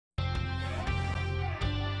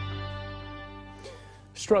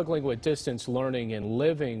Struggling with distance learning and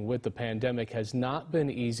living with the pandemic has not been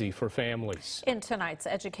easy for families. In tonight's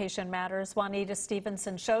Education Matters, Juanita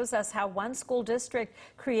Stevenson shows us how one school district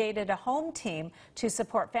created a home team to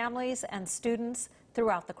support families and students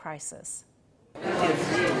throughout the crisis.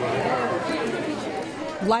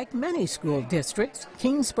 Like many school districts,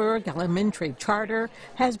 Kingsburg Elementary Charter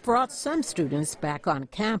has brought some students back on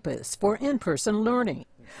campus for in-person learning,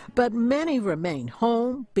 but many remain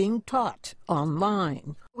home being taught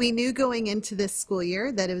online. We knew going into this school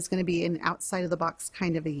year that it was going to be an outside-of-the-box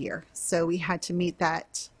kind of a year, so we had to meet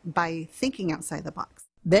that by thinking outside the box.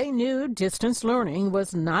 They knew distance learning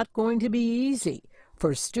was not going to be easy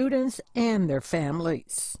for students and their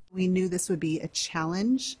families. We knew this would be a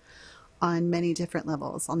challenge on many different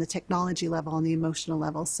levels, on the technology level, on the emotional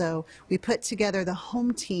level. So we put together the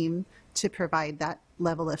home team to provide that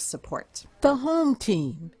level of support. The home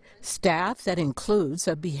team, staff that includes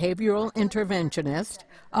a behavioral interventionist,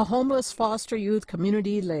 a homeless foster youth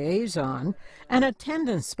community liaison, an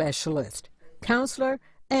attendance specialist, counselor,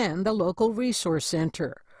 and the local resource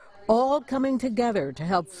center, all coming together to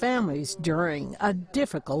help families during a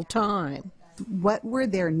difficult time. What were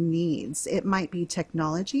their needs? It might be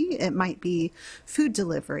technology, it might be food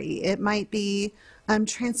delivery, it might be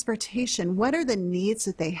transportation. What are the needs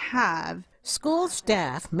that they have? School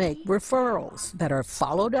staff make referrals that are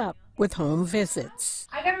followed up with home visits.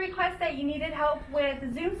 I got a request that you needed help with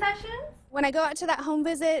Zoom sessions. When I go out to that home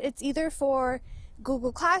visit, it's either for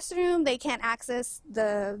Google Classroom, they can't access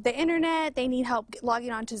the internet, they need help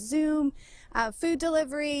logging on to Zoom, food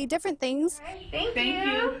delivery, different things. Thank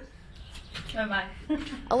you. Bye-bye.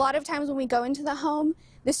 A lot of times when we go into the home,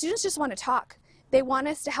 the students just want to talk. They want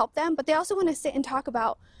us to help them, but they also want to sit and talk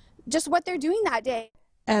about just what they're doing that day.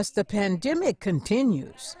 As the pandemic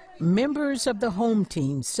continues, members of the home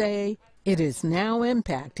team say it is now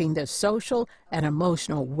impacting the social and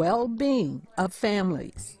emotional well-being of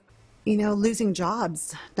families. You know, losing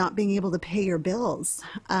jobs, not being able to pay your bills,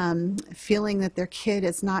 feeling that their kid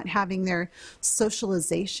is not having their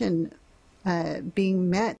socialization being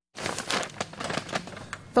met.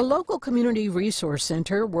 The local Community Resource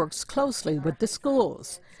Center works closely with the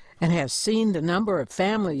schools and has seen the number of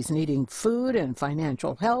families needing food and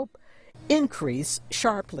financial help increase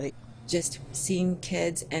sharply. Just seeing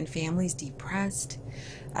kids and families depressed,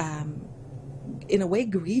 in a way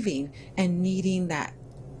grieving and needing that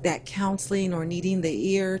counseling or needing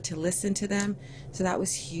the ear to listen to them, so that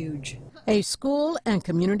was huge. A school and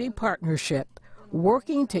community partnership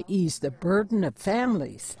working to ease the burden of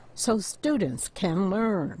families so students can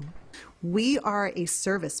learn. We are a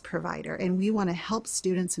service provider, and we want to help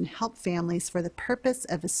students and help families for the purpose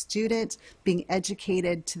of a student being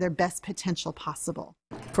educated to their best potential possible.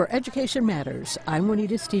 For Education Matters, I'm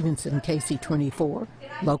Juanita Stevenson, KC24,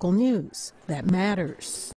 local news that matters.